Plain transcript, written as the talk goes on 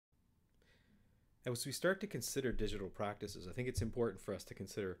As we start to consider digital practices, I think it's important for us to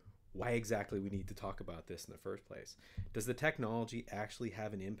consider why exactly we need to talk about this in the first place. Does the technology actually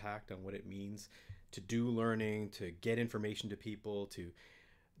have an impact on what it means to do learning, to get information to people, to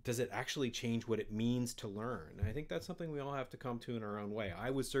does it actually change what it means to learn? And I think that's something we all have to come to in our own way.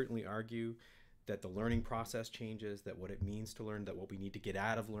 I would certainly argue that the learning process changes, that what it means to learn, that what we need to get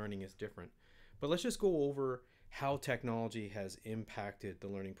out of learning is different. But let's just go over how technology has impacted the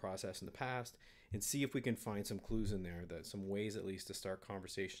learning process in the past and see if we can find some clues in there, that some ways at least to start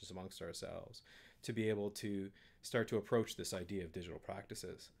conversations amongst ourselves to be able to start to approach this idea of digital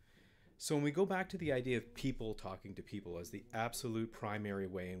practices. So when we go back to the idea of people talking to people as the absolute primary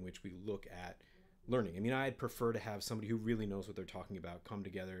way in which we look at learning, I mean, I'd prefer to have somebody who really knows what they're talking about come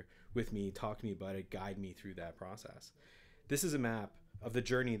together with me, talk to me about it, guide me through that process. This is a map of the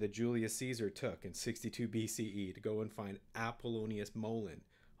journey that Julius Caesar took in 62 BCE to go and find Apollonius Molon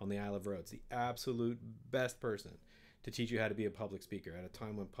on the Isle of Rhodes, the absolute best person to teach you how to be a public speaker at a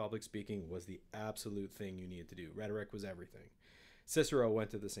time when public speaking was the absolute thing you needed to do. Rhetoric was everything. Cicero went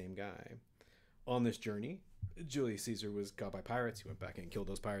to the same guy. On this journey, Julius Caesar was caught by pirates. He went back and killed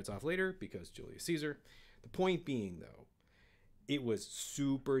those pirates off later because Julius Caesar. The point being, though, it was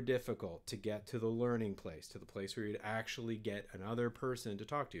super difficult to get to the learning place, to the place where you'd actually get another person to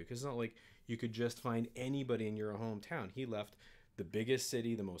talk to. Because it's not like you could just find anybody in your hometown. He left the biggest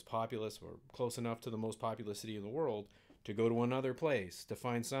city, the most populous, or close enough to the most populous city in the world, to go to another place to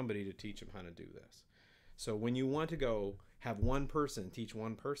find somebody to teach him how to do this. So when you want to go have one person teach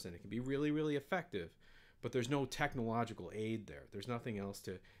one person, it can be really, really effective, but there's no technological aid there. There's nothing else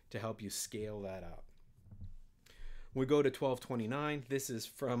to help you scale that up. We go to 1229. This is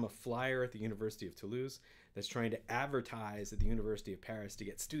from a flyer at the University of Toulouse that's trying to advertise at the University of Paris to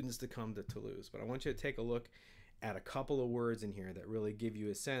get students to come to Toulouse. But I want you to take a look at a couple of words in here that really give you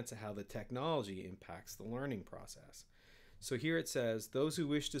a sense of how the technology impacts the learning process. So here it says, those who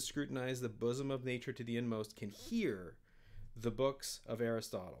wish to scrutinize the bosom of nature to the inmost can hear the books of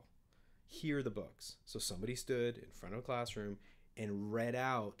Aristotle. Hear the books. So somebody stood in front of a classroom and read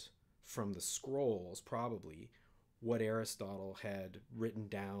out from the scrolls, probably, what Aristotle had written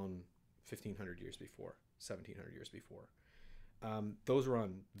down 1,500 years before, 1,700 years before. Those were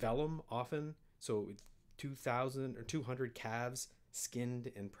on vellum often, so 2,000 or 200 calves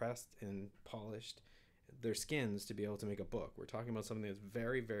skinned and pressed and polished their skins to be able to make a book. We're talking about something that's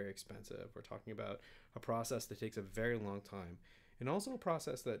very, very expensive. We're talking about a process that takes a very long time, and also a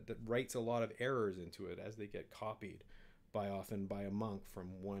process that writes a lot of errors into it as they get copied often by a monk from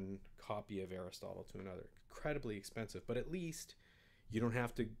one copy of Aristotle to another. Incredibly expensive, but at least you don't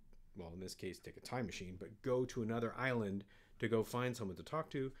have to, well, in this case, take a time machine, but go to another island to go find someone to talk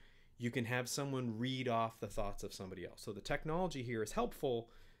to. You can have someone read off the thoughts of somebody else. So the technology here is helpful,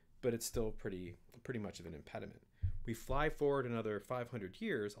 but it's still pretty much of an impediment. We fly forward another 500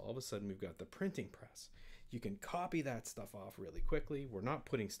 years, all of a sudden we've got the printing press. You can copy that stuff off really quickly. We're not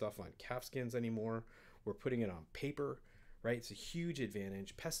putting stuff on calfskins anymore. We're putting it on paper, right? It's a huge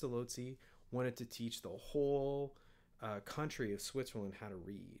advantage. Pestalozzi wanted to teach the whole country of Switzerland how to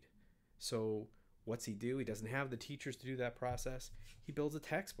read. So what's he do? He doesn't have the teachers to do that process. He builds a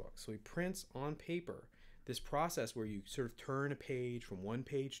textbook. So he prints on paper this process where you sort of turn a page from one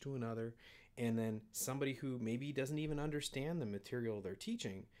page to another, and then somebody who maybe doesn't even understand the material they're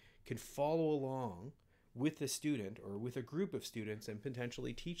teaching can follow along with the student or with a group of students and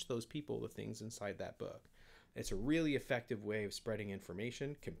potentially teach those people the things inside that book. It's a really effective way of spreading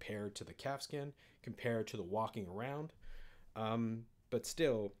information compared to the calfskin, compared to the walking around. But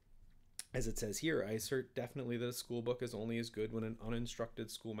still, as it says here, I assert definitely that a school book is only as good when an uninstructed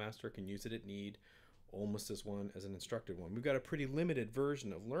schoolmaster can use it at need, almost as one as an instructed one. We've got a pretty limited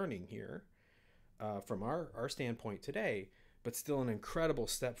version of learning here from our standpoint today, but still an incredible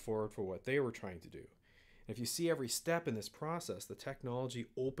step forward for what they were trying to do. If you see every step in this process, the technology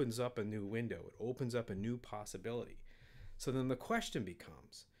opens up a new window. It opens up a new possibility. So then the question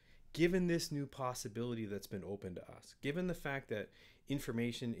becomes, given this new possibility that's been opened to us, given the fact that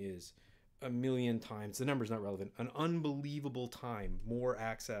information is a million times, the number's not relevant, an unbelievable time, more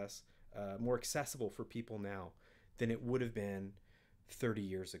access, more accessible for people now than it would have been 30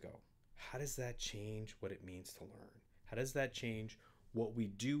 years ago. How does that change what it means to learn? How does that change what we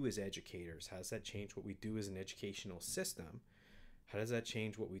do as educators? How does that change what we do as an educational system? How does that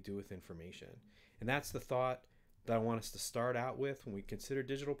change what we do with information? And that's the thought that I want us to start out with when we consider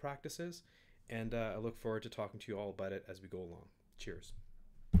digital practices. And I look forward to talking to you all about it as we go along. Cheers.